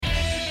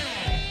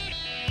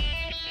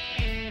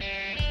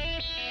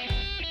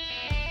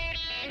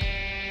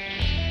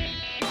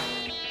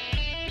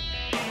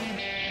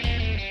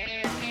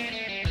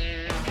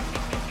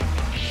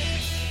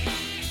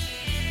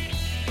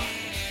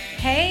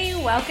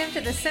welcome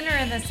to The Sinner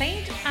and the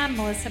Saint. I'm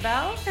Melissa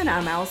Bell. And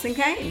I'm Allison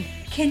Kane.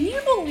 Can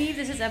you believe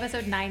this is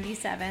episode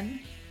 97?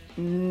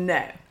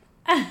 No.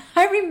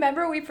 I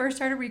remember we first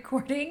started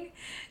recording,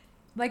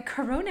 like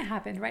Corona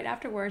happened right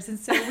afterwards. And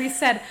so we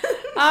said,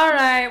 all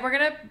right, we're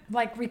going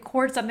to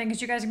record something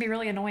because you guys are going to be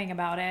really annoying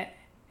about it.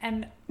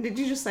 And did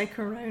you just say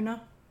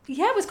Corona?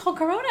 Yeah, it was called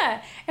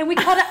Corona. And we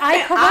called it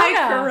I Corona.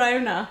 I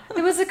Corona.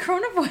 It was a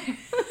Corona voice.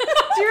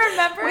 Do you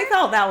remember? We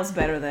thought that was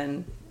better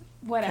than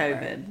whatever.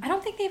 COVID. I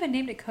don't think they even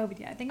named it COVID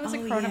yet. I think it was a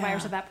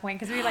coronavirus at that point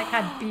because we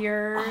had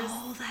beers.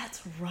 Oh,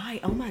 that's right.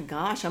 Oh my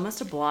gosh, I must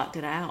have blocked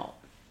it out.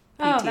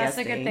 Oh, PTSD. that's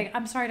a good thing.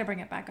 I'm sorry to bring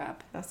it back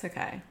up. That's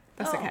okay.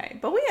 That's okay.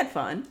 But we had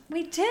fun.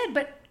 We did,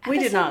 but we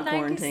did not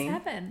 97,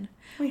 quarantine.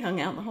 We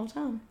hung out the whole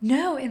time.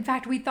 No, in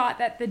fact, we thought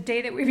that the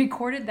day that we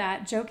recorded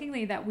that,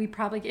 jokingly, that we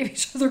probably gave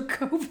each other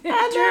COVID. Do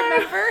you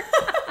remember?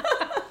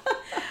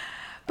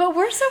 But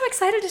we're so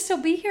excited to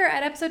still be here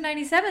at episode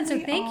 97. So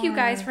thank you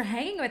guys for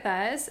hanging with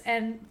us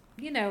and,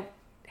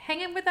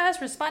 hanging with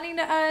us, responding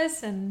to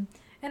us, and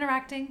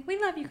interacting. We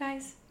love you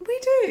guys. We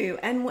do.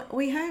 And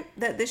we hope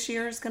that this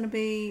year is going to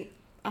be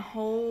a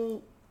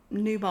whole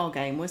new ball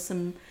game with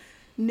some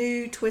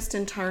new twists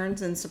and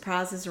turns and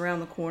surprises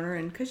around the corner.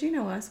 And because you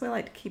know us, we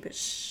like to keep it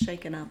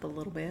shaken up a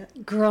little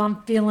bit. Girl,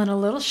 I'm feeling a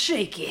little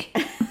shaky.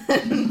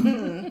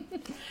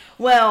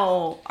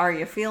 Well, are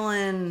you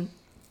feeling...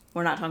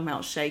 We're not talking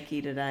about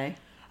shaky today.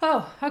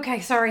 Oh, okay.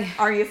 Sorry.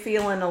 Are you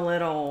feeling a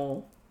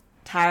little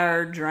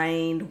tired,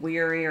 drained,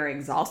 weary, or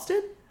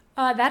exhausted?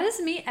 That is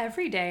me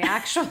every day,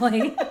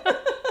 actually.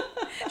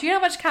 Do you know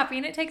how much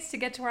caffeine it takes to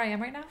get to where I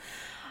am right now?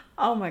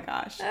 Oh my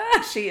gosh.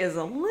 She is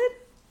a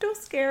little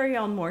scary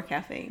on more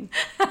caffeine.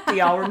 Do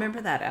y'all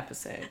remember that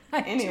episode?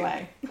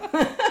 Anyway.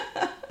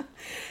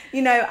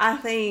 I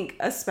think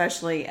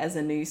especially as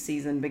a new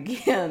season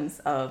begins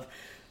of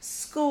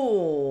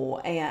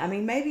school,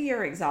 and maybe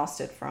you're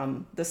exhausted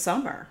from the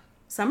summer.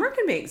 Summer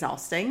can be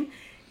exhausting,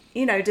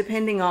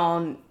 depending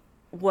on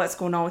what's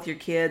going on with your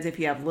kids. If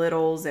you have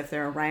littles, if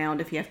they're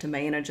around, if you have to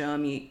manage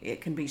them, it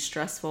can be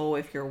stressful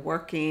if you're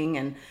working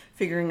and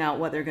figuring out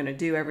what they're going to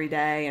do every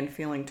day and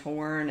feeling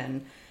torn.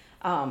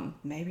 And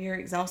maybe you're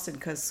exhausted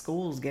because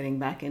school's getting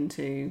back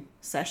into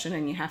session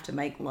and you have to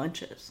make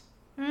lunches.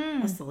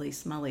 That's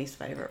my least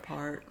favorite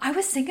part. I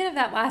was thinking of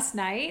that last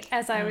night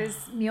as I was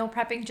meal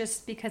prepping,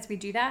 just because we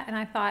do that. And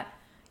I thought,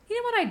 you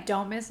know what I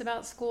don't miss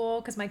about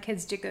school? Because my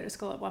kids did go to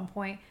school at one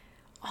point.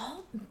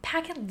 All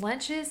packing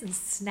lunches and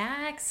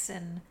snacks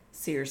and...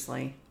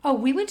 Seriously. Oh,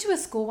 we went to a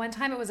school one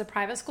time. It was a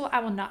private school. I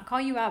will not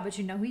call you out, but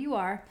you know who you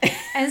are.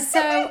 And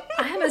so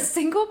I'm a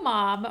single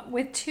mom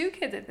with 2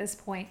 kids at this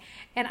point.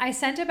 And I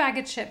sent a bag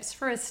of chips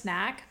for a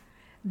snack.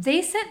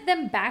 They sent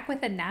them back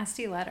with a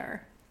nasty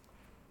letter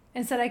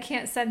and said, I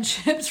can't send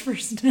chips for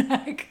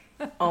snack.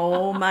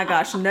 Oh my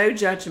gosh, no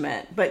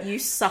judgment, but you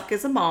suck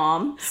as a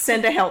mom.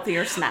 Send a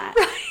healthier snack.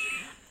 Right.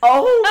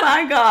 Oh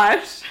my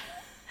gosh.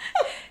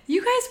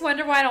 You guys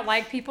wonder why I don't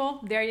like people?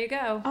 There you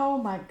go. Oh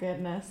my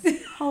goodness.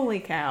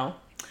 Holy cow.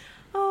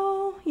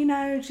 Oh,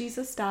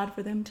 Jesus died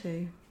for them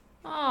too.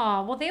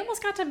 Oh, well, they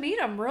almost got to meet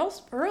him real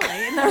early.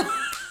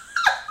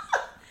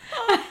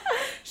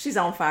 She's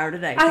on fire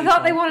today. I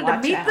thought they wanted to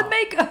meet the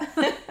makeup.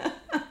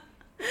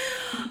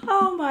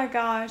 Oh my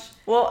gosh.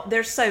 Well,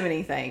 there's so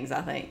many things,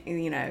 I think,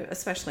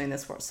 especially in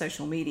this world,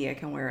 social media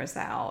can wear us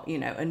out.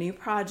 A new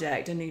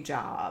project, a new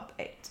job,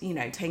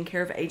 taking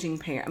care of aging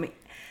parents.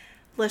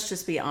 Let's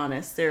just be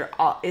honest. There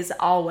is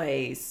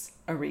always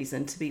a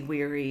reason to be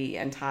weary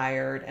and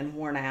tired and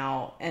worn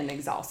out and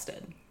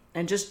exhausted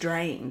and just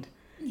drained,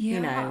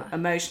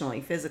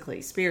 emotionally,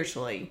 physically,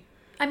 spiritually.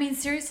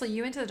 Seriously,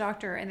 you went to the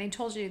doctor and they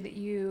told you that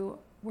you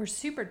were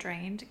super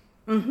drained.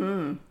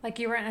 Mm-hmm. Like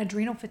you were in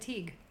adrenal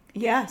fatigue.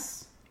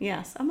 Yes.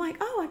 I'm like,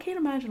 I can't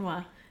imagine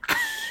why.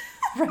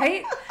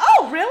 Right?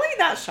 Oh, really?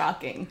 That's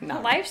shocking.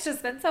 No. Life's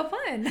just been so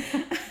fun.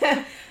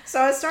 So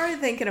I started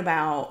thinking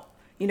about,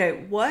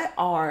 what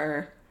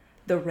are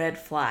the red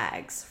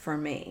flags for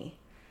me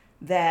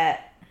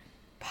that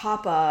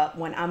pop up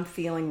when I'm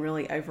feeling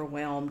really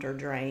overwhelmed or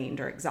drained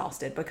or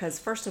exhausted? Because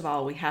first of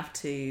all, we have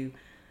to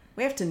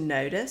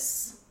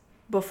notice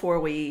before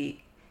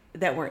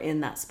that we're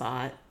in that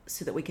spot,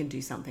 so that we can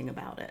do something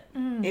about it.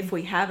 If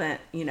we haven't,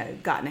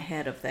 gotten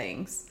ahead of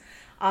things.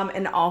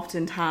 And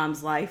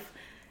oftentimes life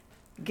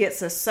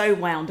gets us so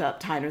wound up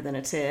tighter than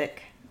a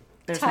tick.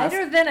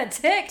 Tighter than a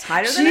tick?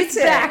 Tighter than a tick.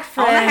 She's back,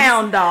 friends. On a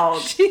hound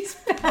dog. She's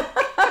back.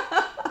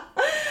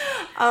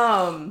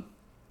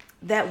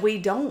 That we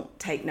don't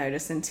take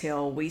notice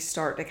until we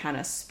start to kind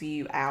of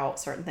spew out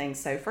certain things.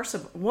 So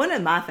one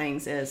of my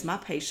things is my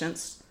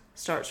patience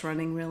starts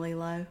running really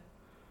low.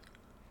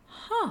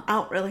 Huh. I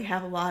don't really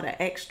have a lot of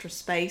extra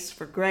space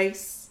for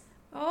grace.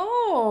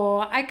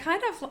 Oh,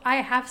 I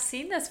have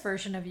seen this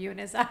version of you and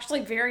it's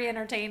actually very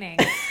entertaining.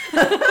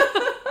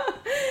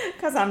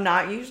 Because I'm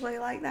not usually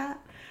like that.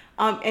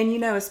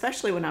 And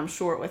especially when I'm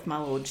short with my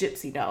little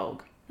gypsy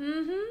dog.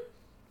 Mm-hmm.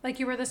 Like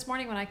you were this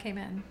morning when I came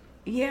in.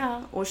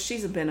 Yeah, well,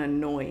 she's been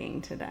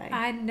annoying today.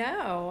 I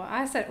know.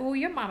 I said, oh,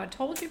 your mama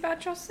told you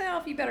about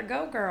yourself. You better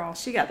go, girl.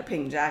 She got the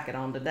pink jacket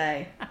on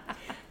today.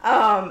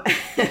 I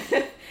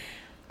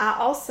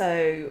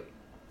also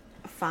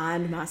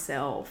find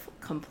myself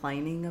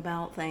complaining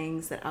about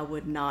things that I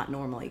would not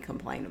normally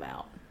complain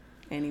about.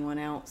 Anyone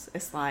else?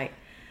 It's like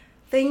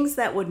things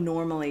that would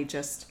normally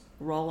just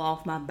roll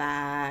off my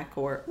back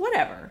or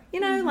whatever,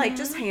 like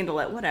just handle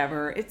it,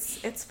 whatever.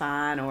 It's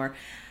fine. Or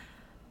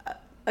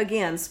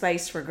again,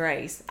 space for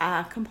grace.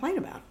 I complain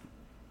about it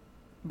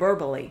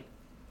verbally.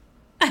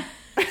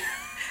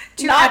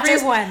 To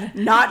everyone.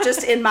 Not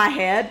just in my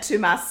head, to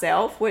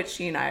myself, which,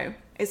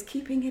 is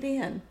keeping it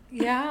in.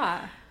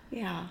 Yeah.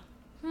 Yeah.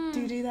 Do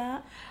you do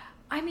that?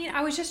 I mean,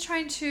 I was just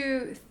trying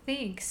to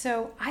think.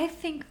 So I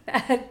think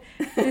that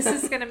this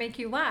is going to make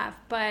you laugh,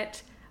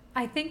 but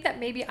I think that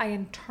maybe I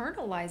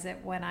internalize it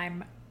when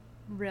I'm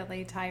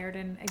really tired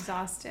and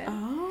exhausted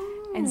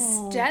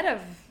instead of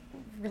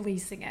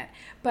releasing it.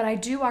 But I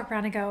do walk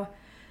around and go,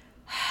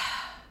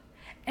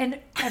 and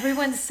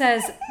everyone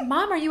says,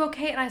 Mom, are you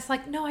okay? And I was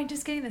like, no, I'm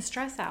just getting the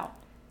stress out.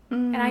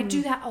 And I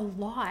do that a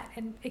lot.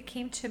 And it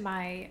came to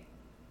my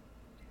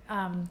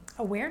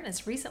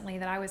awareness recently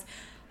that I was...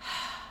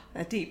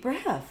 A deep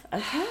breath.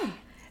 Okay.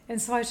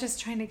 And so I was just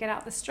trying to get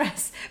out the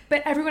stress.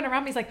 But everyone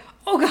around me is like,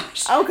 oh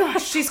gosh. Oh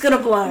gosh, she's going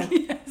to blow.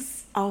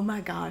 Yes. Oh my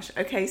gosh.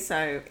 Okay,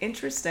 so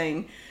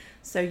interesting.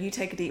 So you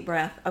take a deep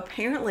breath.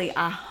 Apparently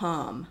I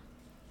hum.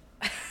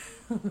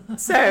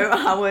 So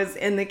I was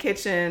in the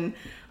kitchen.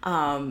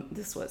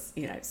 This was,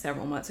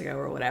 several months ago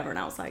or whatever. And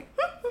I was like,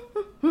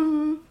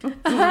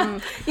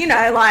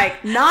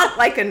 like not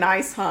like a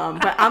nice hum,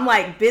 but I'm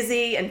like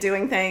busy and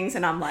doing things.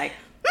 And I'm like,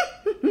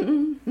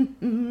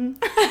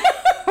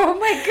 oh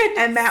my goodness.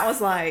 And Matt was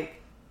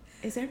like,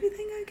 is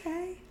everything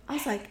okay? I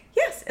was like,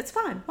 yes, it's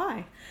fine.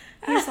 Why?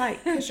 He's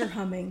like, because you're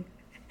humming.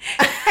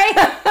 Hey,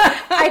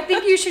 I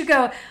think you should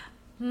go.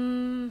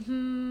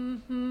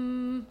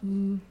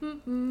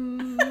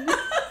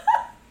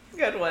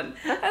 Good one.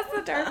 That's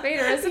the Darth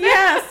Vader, isn't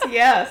it?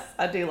 Yes.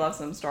 I do love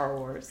some Star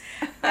Wars.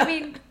 I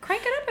mean,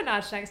 crank it up a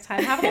notch next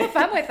time. Have a little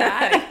fun with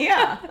that.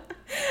 Yeah.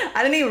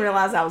 I didn't even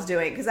realize I was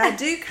doing it because I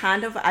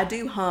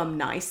do hum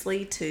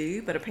nicely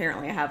too, but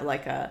apparently I have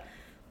like a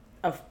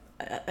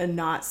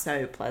not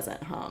so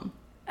pleasant hum.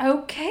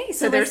 Okay.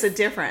 So there's a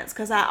difference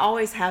because I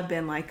always have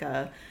been like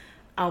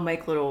I'll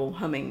make little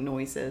humming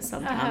noises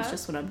sometimes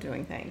just when I'm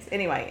doing things.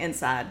 Anyway,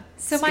 inside.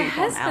 So my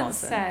husband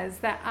says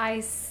that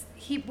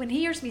when he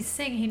hears me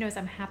sing, he knows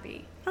I'm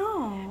happy.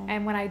 Oh.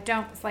 And when I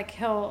don't, it's like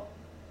I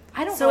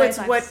don't. So it's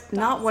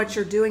not what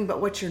you're doing, but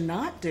what you're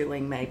not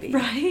doing, maybe.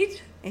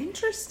 Right.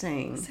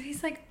 Interesting. So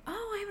he's like,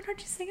 oh, I haven't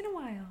heard you sing in a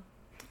while.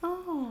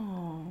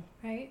 Oh.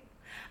 Right.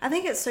 I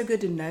think it's so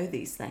good to know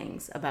these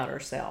things about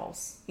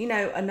ourselves.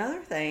 Another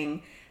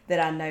thing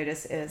that I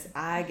notice is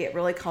I get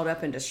really caught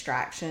up in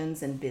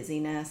distractions and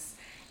busyness,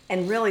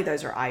 and really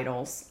those are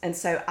idols. And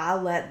so I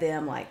let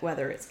them, like,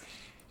 whether it's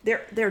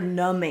they're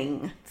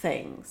numbing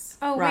things.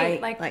 Oh,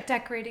 right? Wait, like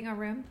decorating a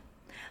room?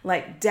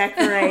 Like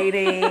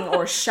decorating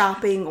or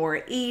shopping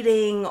or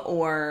eating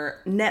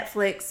or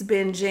Netflix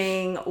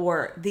binging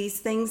or these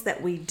things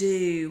that we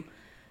do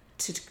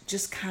to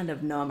just kind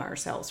of numb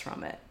ourselves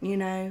from it,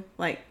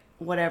 like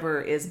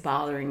whatever is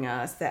bothering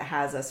us that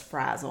has us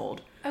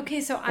frazzled. Okay,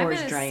 so I'm going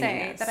to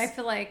say that I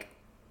feel like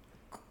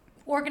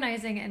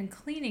organizing and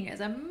cleaning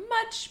is a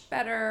much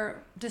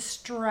better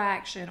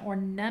distraction or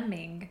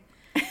numbing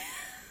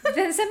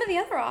than some of the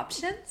other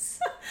options.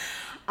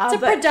 It's a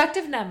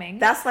productive numbing.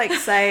 That's like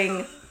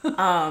saying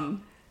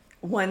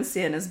one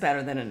sin is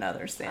better than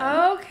another sin.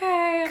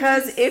 Okay.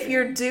 Because if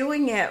you're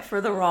doing it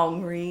for the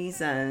wrong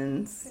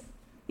reasons,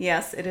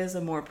 yes, it is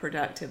a more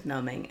productive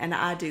numbing. And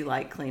I do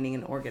like cleaning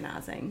and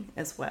organizing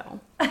as well.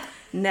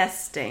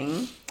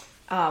 Nesting.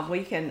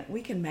 We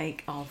can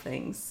make all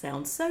things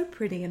sound so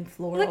pretty and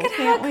floral. Look at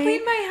how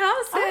clean my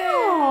house is.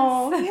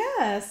 Oh,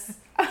 yes.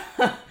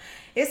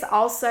 It's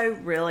also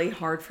really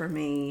hard for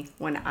me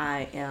when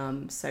I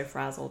am so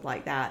frazzled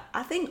like that.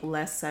 I think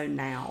less so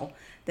now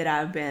that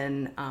I've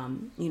been,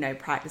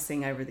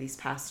 practicing over these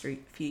past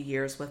few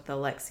years with the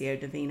Lectio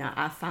Divina.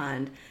 I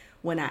find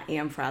when I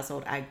am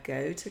frazzled, I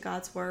go to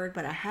God's Word.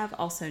 But I have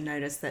also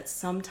noticed that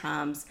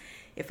sometimes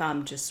if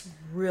I'm just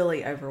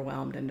really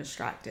overwhelmed and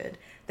distracted,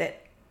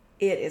 that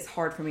it is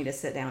hard for me to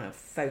sit down and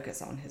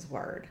focus on His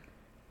Word.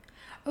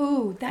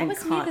 Oh, that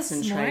was me this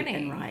morning.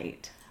 And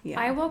write. Yeah.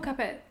 I woke up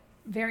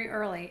very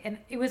early, and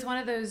it was one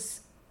of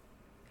those.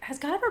 Has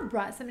God ever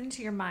brought something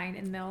to your mind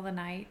in the middle of the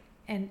night,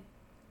 and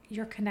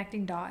you're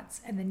connecting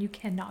dots, and then you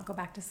cannot go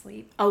back to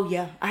sleep? Oh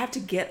yeah, I have to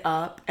get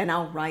up, and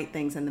I'll write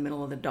things in the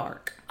middle of the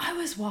dark. I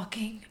was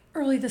walking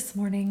early this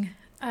morning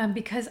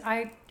because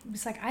I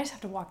was like, I just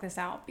have to walk this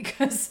out,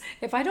 because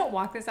if I don't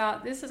walk this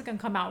out, this is going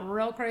to come out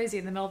real crazy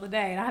in the middle of the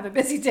day, and I have a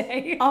busy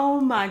day.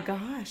 Oh my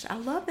gosh. I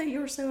love that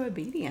you're so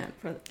obedient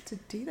to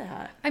do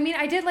that. I mean,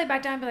 I did lay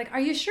back down and be like, are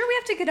you sure we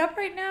have to get up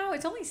right now?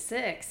 It's only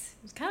 6.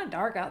 It's kind of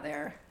dark out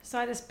there. So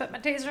I just put my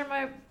taser in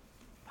my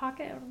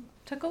pocket and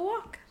took a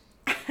walk.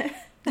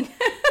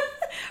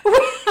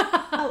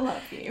 I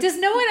love you. Does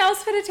no one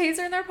else put a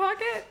taser in their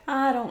pocket?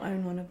 I don't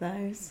own one of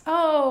those.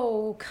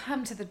 Oh,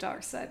 come to the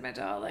dark side, my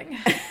darling.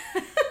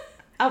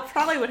 I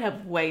probably would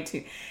have way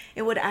too.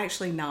 It would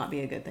actually not be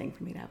a good thing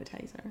for me to have a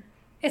taser.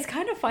 It's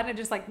kind of fun to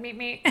just like meet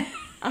me.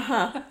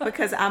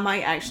 Because I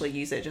might actually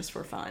use it just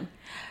for fun.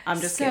 I'm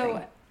just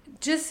kidding.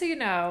 Just so you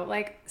know,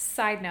 like,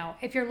 side note,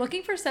 if you're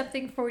looking for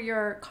something for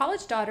your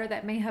college daughter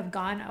that may have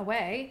gone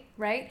away,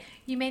 right?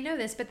 You may know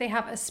this, but they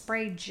have a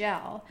spray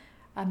gel,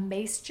 a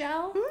mace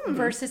gel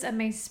versus a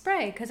mace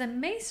spray. Because a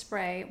mace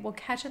spray will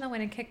catch in the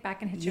wind and kick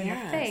back and hit you in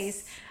the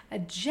face. A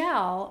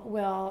gel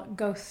will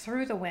go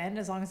through the wind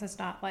as long as it's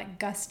not like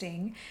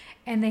gusting.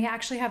 And they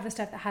actually have the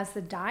stuff that has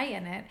the dye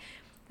in it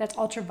that's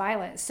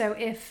ultraviolet. So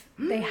if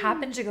they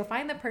happen to go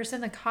find the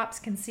person, the cops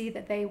can see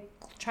that they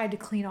tried to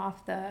clean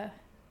off the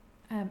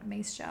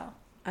mace gel.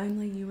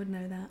 Only you would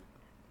know that.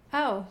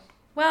 Oh,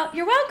 well,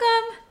 you're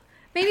welcome.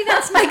 Maybe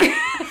that's my...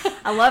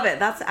 I love it.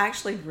 That's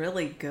actually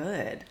really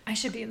good. I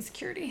should be in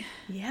security.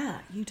 Yeah,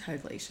 you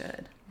totally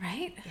should.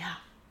 Right? Yeah.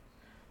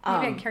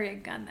 Maybe I'd carry a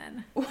gun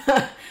then.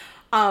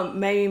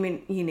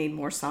 Maybe you need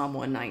more Psalm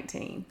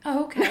 119.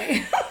 Oh,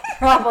 okay.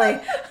 Probably.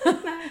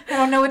 I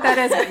don't know what that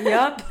is, but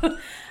yep.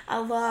 I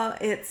love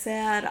it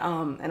said,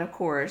 and of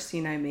course,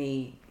 you know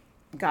me,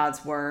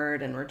 God's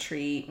word and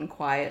retreat and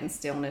quiet and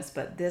stillness,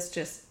 but this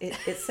just,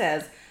 it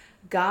says,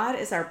 God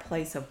is our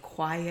place of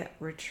quiet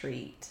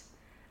retreat.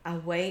 I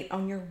wait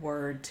on your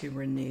word to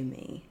renew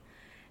me.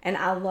 And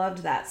I loved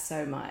that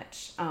so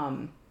much.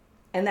 And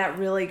that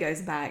really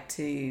goes back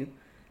to,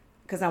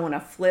 because I want to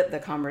flip the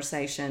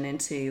conversation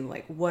into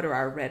like, what are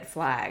our red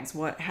flags?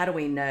 How do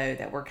we know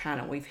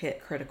that we've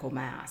hit critical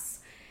mass?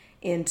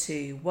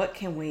 Into what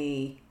do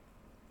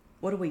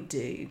we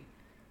do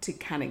to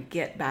kind of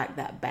get back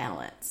that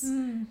balance?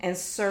 And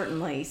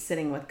certainly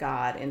sitting with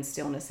God in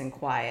stillness and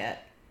quiet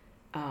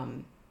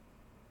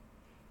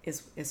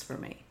is for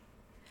me.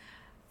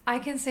 I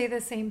can say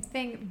the same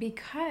thing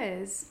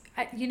because,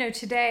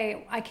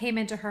 today I came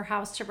into her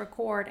house to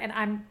record and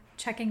I'm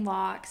checking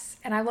locks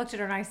and I looked at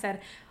her and I said,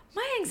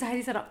 my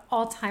anxiety's at an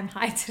all-time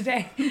high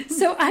today.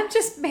 So I'm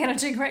just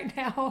managing right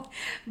now.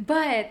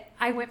 But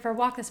I went for a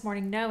walk this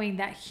morning knowing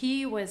that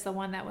he was the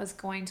one that was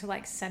going to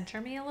like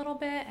center me a little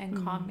bit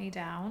and calm me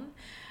down.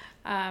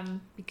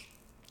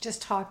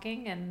 Just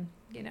talking and,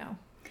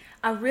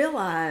 I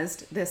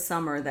realized this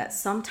summer that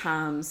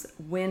sometimes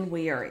when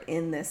we are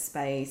in this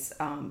space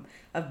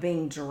of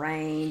being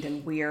drained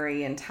and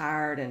weary and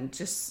tired and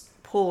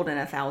just pulled in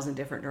 1,000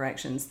 different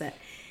directions, that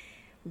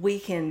we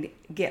can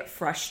get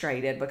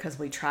frustrated because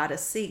we try to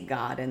seek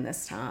God in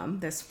this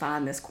time,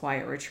 find this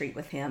quiet retreat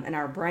with him. And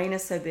our brain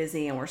is so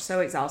busy and we're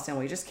so exhausted and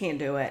we just can't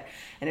do it.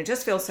 And it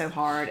just feels so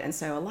hard. And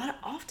so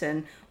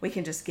often we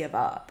can just give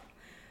up.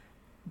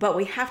 But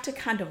we have to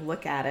kind of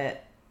look at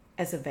it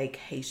as a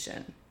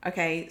vacation.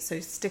 Okay,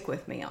 so stick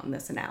with me on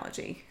this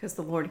analogy because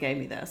the Lord gave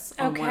me this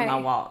on one of my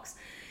walks.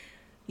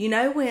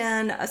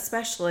 When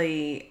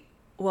especially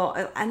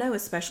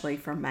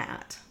for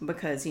Matt,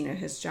 because,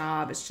 his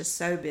job is just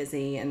so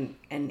busy and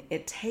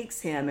it takes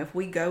him, if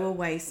we go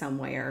away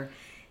somewhere,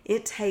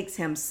 it takes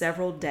him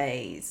several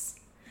days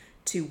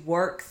to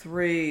work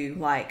through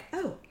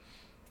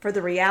for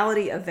the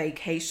reality of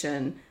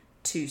vacation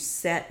to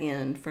set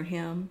in for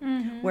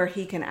him where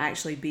he can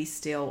actually be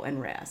still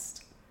and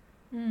rest.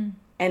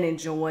 And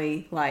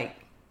enjoy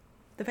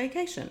the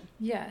vacation.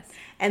 Yes.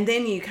 And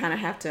then you kind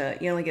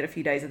of you only get a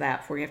few days of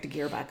that before you have to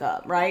gear back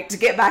up, right? To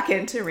get back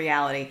into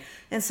reality.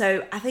 And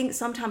so I think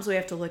sometimes we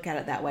have to look at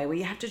it that way.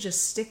 We have to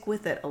just stick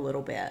with it a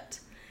little bit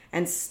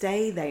and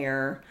stay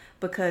there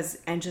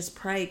and just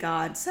pray,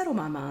 God, settle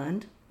my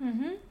mind.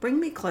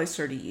 Bring me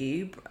closer to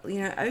you.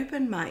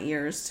 Open my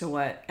ears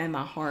and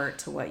my heart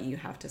to what you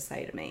have to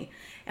say to me.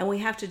 And we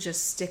have to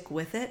just stick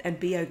with it and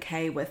be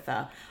okay with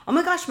oh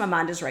my gosh, my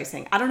mind is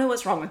racing. I don't know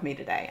what's wrong with me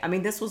today. I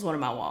mean, this was one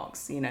of my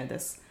walks,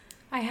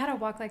 I had a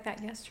walk like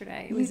that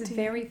yesterday. It was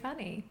very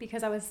funny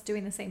because I was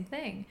doing the same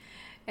thing.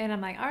 And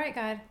I'm like, all right,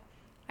 God,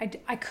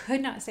 I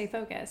could not stay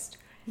focused.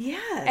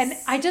 Yes. And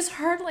I just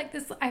heard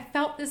I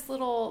felt this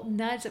little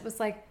nudge that was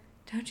like,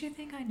 don't you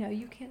think I know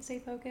you can't stay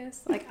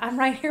focused? I'm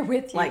right here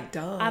with you.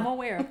 Duh. I'm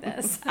aware of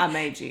this. I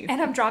made you. And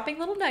I'm dropping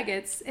little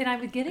nuggets. And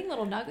I'm getting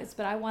little nuggets,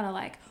 but I want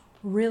to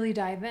really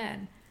dive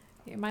in.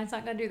 Your mind's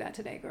not going to do that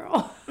today,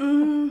 girl.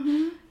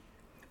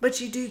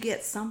 But you do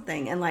get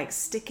something and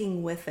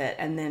sticking with it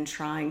and then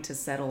trying to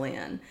settle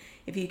in.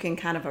 If you can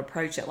kind of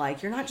approach it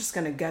you're not just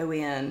going to go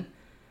in.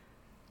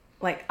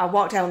 I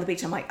walked out on the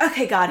beach. I'm like,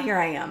 okay, God, here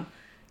I am.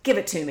 Give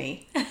it to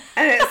me. And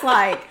it's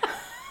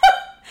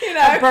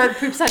a bird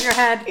poops on your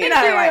head.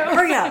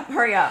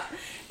 Hurry up.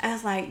 And I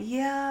was like,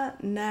 yeah,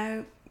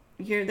 no,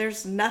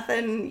 there's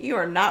nothing. You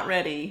are not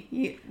ready.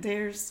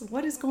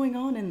 What is going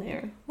on in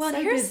there? Well,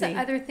 so here's busy. the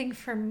other thing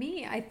for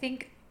me. I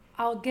think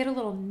I'll get a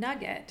little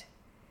nugget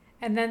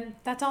and then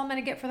that's all I'm going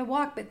to get for the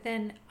walk. But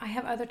then I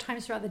have other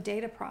times throughout the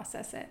day to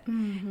process it.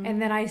 And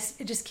then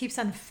it just keeps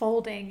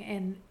unfolding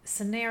in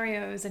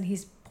scenarios and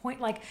he's point,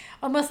 like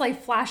almost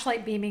like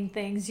flashlight beaming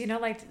things,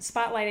 like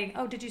spotlighting.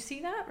 Oh, did you see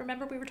that?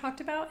 Remember we were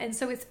talked about? And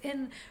so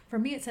for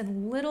me, it's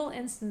in little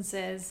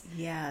instances.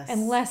 Yes.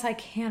 Unless I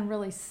can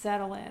really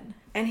settle in.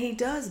 And he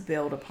does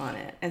build upon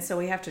it. And so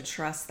we have to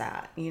trust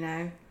that,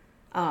 and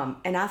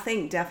I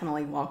think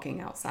definitely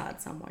walking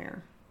outside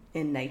somewhere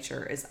in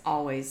nature is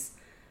always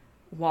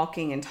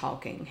walking and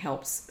talking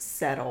helps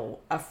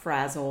settle a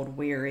frazzled,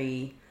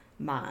 weary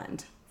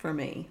mind for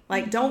me.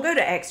 Like, don't go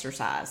to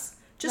exercise.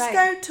 Just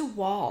go to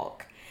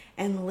walk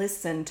and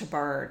listen to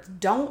birds.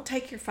 Don't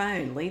take your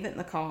phone. Leave it in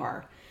the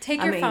car.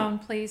 Take your phone,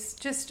 please.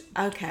 Just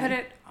put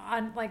it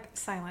on, like,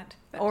 silent.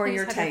 Or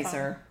your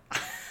taser.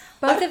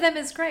 Both of them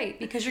is great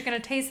because you're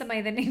going to tase somebody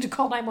that need to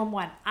call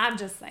 911. I'm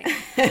just saying.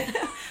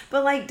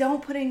 But, like,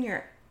 don't put in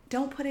your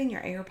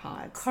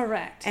AirPods.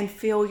 Correct. And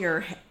fill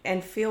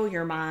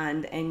your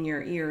mind and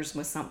your ears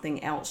with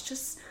something else.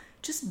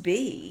 Just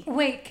be.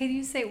 Wait, can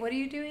you say, what are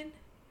you doing?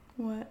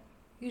 What?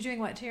 You're doing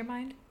what to your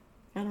mind?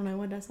 I don't know.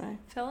 What did I say?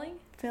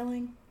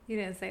 Filling? You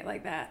didn't say it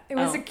like that. It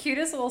was the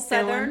cutest little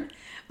Southern.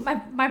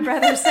 My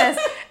brother says,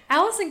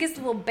 Allison gets a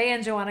little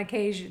banjo on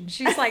occasion.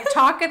 She's like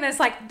talking this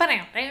like,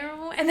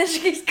 and then she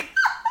keeps,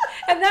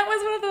 and that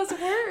was one of those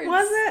words.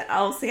 Was it?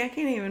 Oh, see, I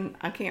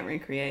can't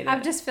recreate it.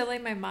 I'm just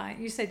filling my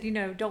mind. You said,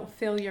 don't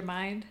fill your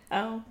mind.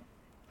 Oh.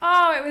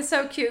 Oh, it was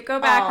so cute.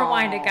 Go back,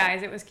 rewind it,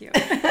 guys. It was cute.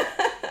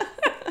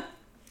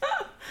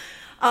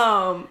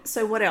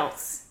 So what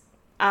else?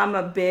 I'm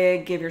a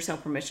big give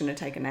yourself permission to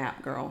take a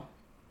nap girl.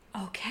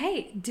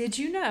 Okay. Did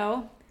you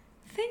know?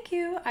 Thank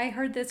you. I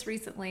heard this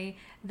recently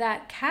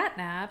that cat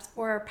naps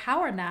or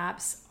power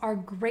naps are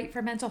great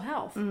for mental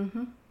health.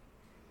 Mm-hmm.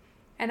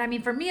 And I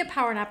mean, for me, a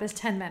power nap is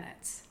 10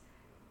 minutes.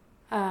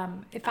 I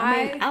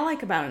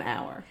like about an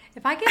hour.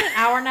 If I get an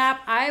hour nap,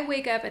 I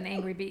wake up an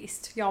angry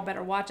beast. Y'all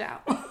better watch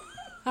out.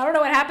 I don't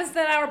know what happens to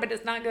that hour, but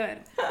it's not good.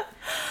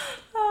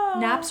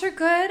 Naps are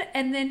good.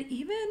 And then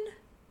even,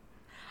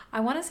 I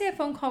want to say a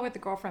phone call with a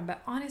girlfriend,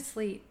 but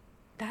honestly,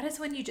 that is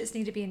when you just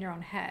need to be in your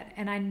own head.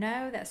 And I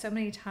know that so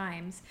many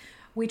times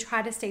we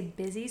try to stay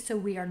busy so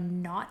we are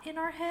not in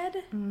our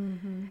head.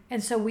 Mm-hmm.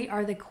 And so we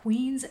are the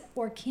queens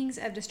or kings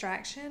of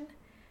distraction.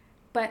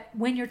 But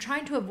when you're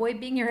trying to avoid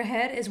being in your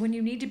head is when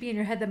you need to be in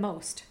your head the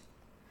most.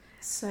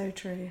 So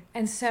true.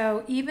 And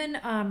so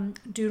even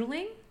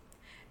doodling,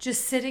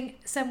 just sitting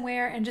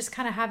somewhere and just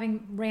kind of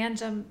having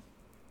random,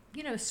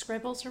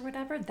 scribbles or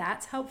whatever,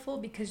 that's helpful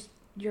because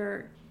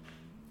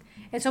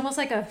it's almost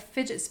like a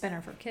fidget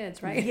spinner for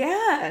kids, right?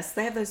 Yes.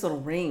 They have those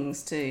little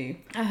rings too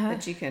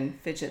that you can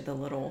fidget the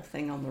little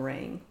thing on the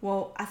ring.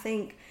 Well, I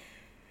think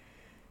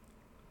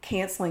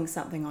canceling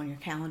something on your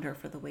calendar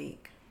for the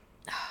week.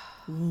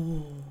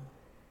 Ooh.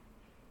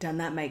 Doesn't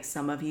that make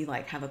some of you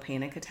like have a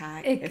panic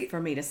attack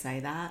for me to say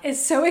that? It's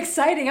so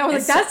exciting. I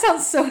was like, that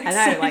sounds so exciting.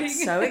 I know, like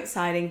so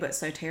exciting, but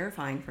so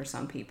terrifying for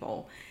some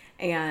people.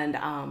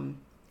 And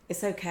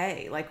it's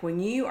okay. Like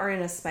when you are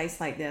in a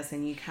space like this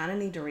and you kind of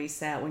need to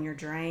reset, when you're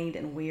drained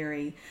and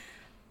weary,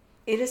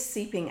 it is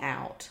seeping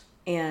out.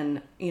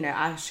 And,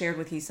 I shared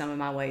with you some of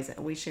my ways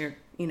that we shared,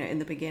 in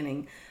the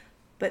beginning,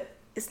 but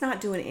it's not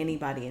doing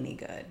anybody any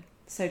good.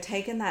 So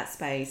taking that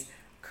space,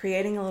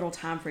 creating a little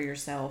time for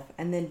yourself,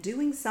 and then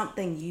doing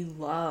something you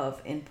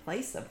love in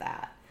place of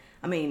that.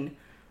 I mean,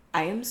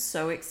 I am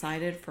so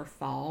excited for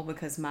fall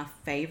because my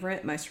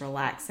favorite, most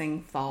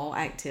relaxing fall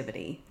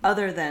activity,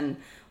 other than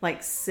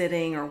like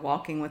sitting or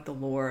walking with the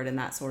Lord and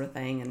that sort of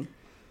thing,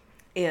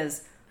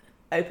 is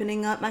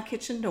opening up my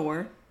kitchen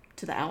door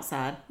to the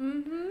outside,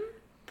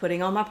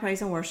 putting on my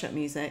praise and worship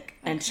music,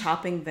 and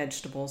chopping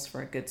vegetables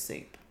for a good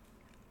soup.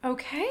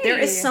 Okay. There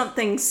is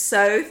something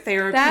so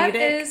therapeutic. That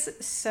is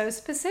so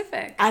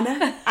specific. I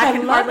know. I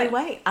can hardly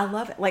wait. I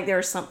love it. Like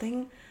there's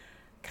something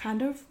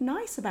kind of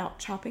nice about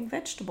chopping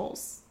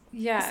vegetables.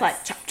 Yes. It's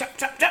like chop, chop,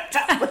 chop, chop,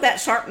 chop with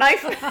that sharp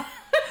knife.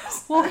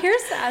 Well,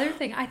 here's the other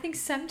thing. I think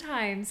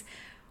sometimes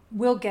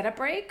we'll get a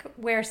break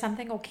where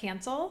something will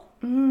cancel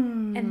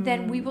and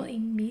then we will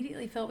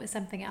immediately fill it with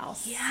something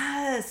else.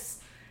 Yes.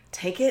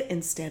 Take it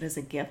instead as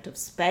a gift of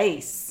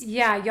space.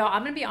 Yeah, y'all,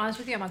 I'm going to be honest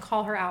with you. I'm going to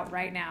call her out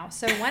right now.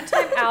 So one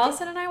time,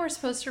 Allison and I were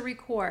supposed to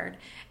record,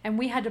 and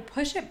we had to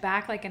push it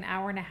back like an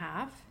hour and a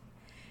half.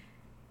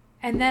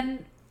 And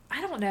then,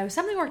 I don't know,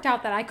 something worked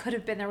out that I could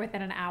have been there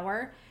within an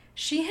hour.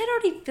 She had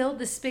already filled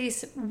the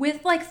space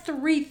with like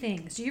 3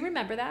 things. Do you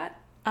remember that?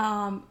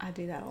 I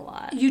do that a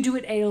lot. You do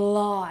it a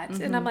lot.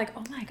 Mm-hmm. And I'm like,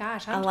 oh my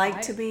gosh, I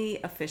like to be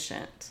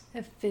efficient.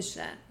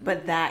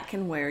 But that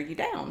can wear you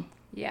down.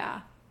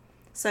 Yeah.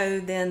 So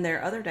then there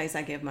are other days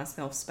I give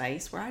myself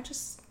space where I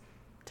just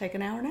take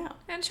an hour nap.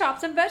 And chop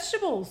some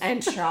vegetables.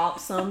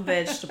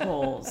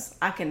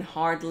 I can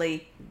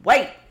hardly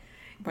wait.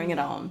 Bring it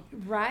on.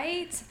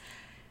 Right?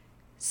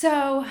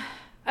 So,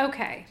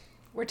 okay.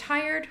 We're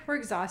tired. We're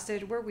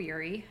exhausted. We're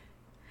weary.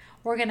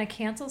 We're going to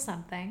cancel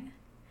something.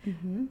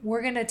 Mm-hmm.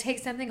 We're going to take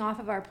something off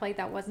of our plate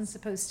that wasn't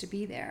supposed to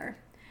be there.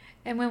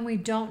 And when we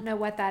don't know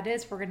what that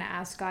is, we're going to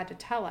ask God to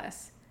tell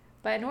us.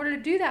 But in order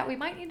to do that, we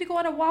might need to go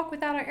on a walk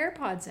without our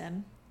AirPods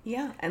in.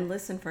 Yeah, and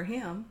listen for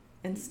Him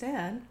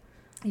instead.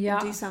 Yeah.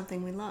 And do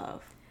something we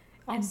love.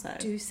 also. And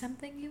do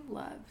something you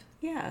love.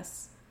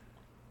 Yes.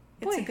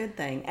 It's Boy. a good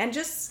thing. And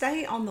just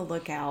stay on the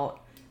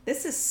lookout.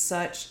 This is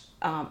such,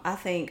 I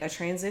think, a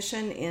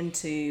transition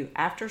into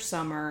after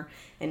summer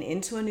and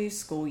into a new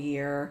school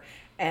year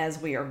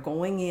as we are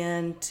going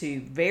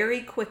into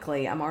very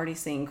quickly. I'm already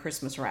seeing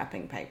Christmas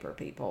wrapping paper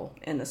people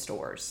in the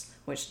stores,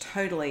 which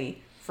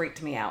totally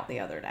freaked me out the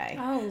other day.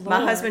 Oh, Lord.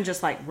 My husband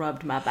just like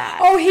rubbed my back.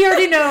 Oh, he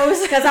already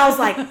knows. Because I was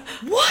like,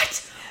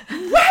 what?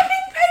 Wrapping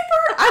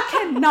paper? I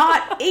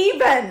cannot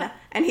even.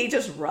 And he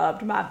just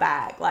rubbed my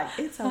back. Like,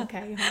 it's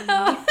okay, honey.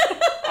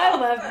 I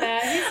love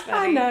that. He's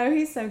funny. I know.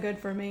 He's so good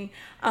for me.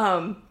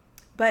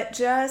 But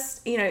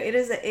just,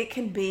 it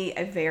can be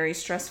a very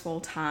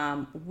stressful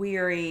time,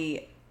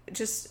 weary,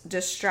 just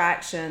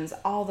distractions,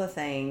 all the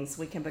things.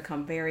 We can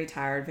become very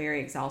tired, very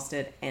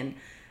exhausted, and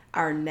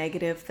our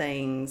negative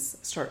things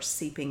start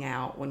seeping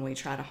out when we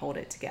try to hold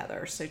it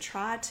together. So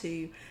try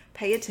to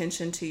pay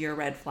attention to your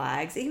red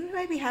flags. Even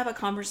maybe have a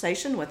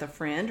conversation with a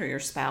friend or your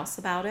spouse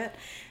about it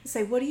and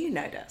say, what do you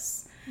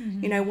notice?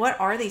 Mm-hmm. What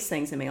are these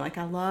things in me? Like,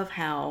 I love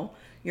how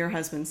your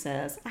husband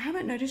says, I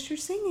haven't noticed you're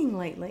singing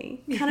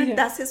lately. Kind of,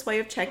 that's his way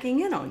of checking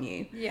in on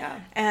you. Yeah.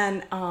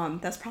 And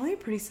that's probably a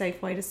pretty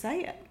safe way to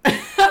say it.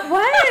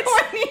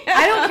 What? Yeah.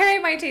 I don't carry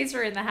my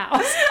taser in the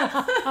house.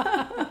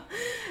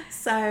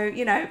 So,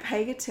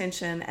 pay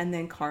attention and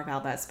then carve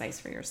out that space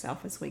for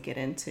yourself as we get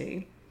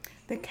into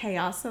the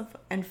chaos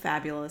and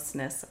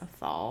fabulousness of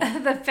fall.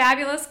 The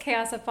fabulous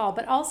chaos of fall.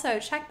 But also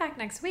check back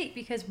next week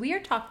because we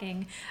are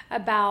talking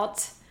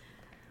about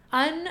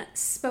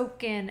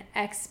unspoken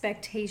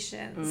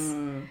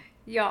expectations.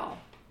 Y'all.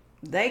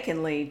 They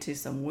can lead to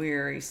some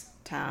weary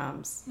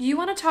times. You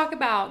want to talk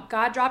about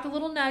God dropped a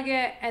little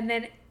nugget and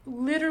then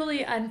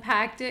literally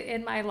unpacked it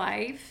in my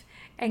life.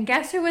 And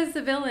guess who was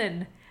the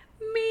villain?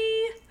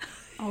 Me.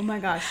 Oh my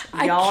gosh.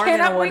 Y'all I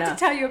cannot wait to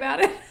tell you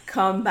about it.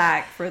 Come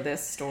back for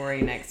this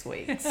story next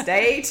week.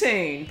 Stay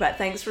tuned. But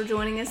thanks for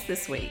joining us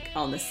this week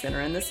on The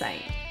Sinner and the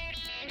Saint.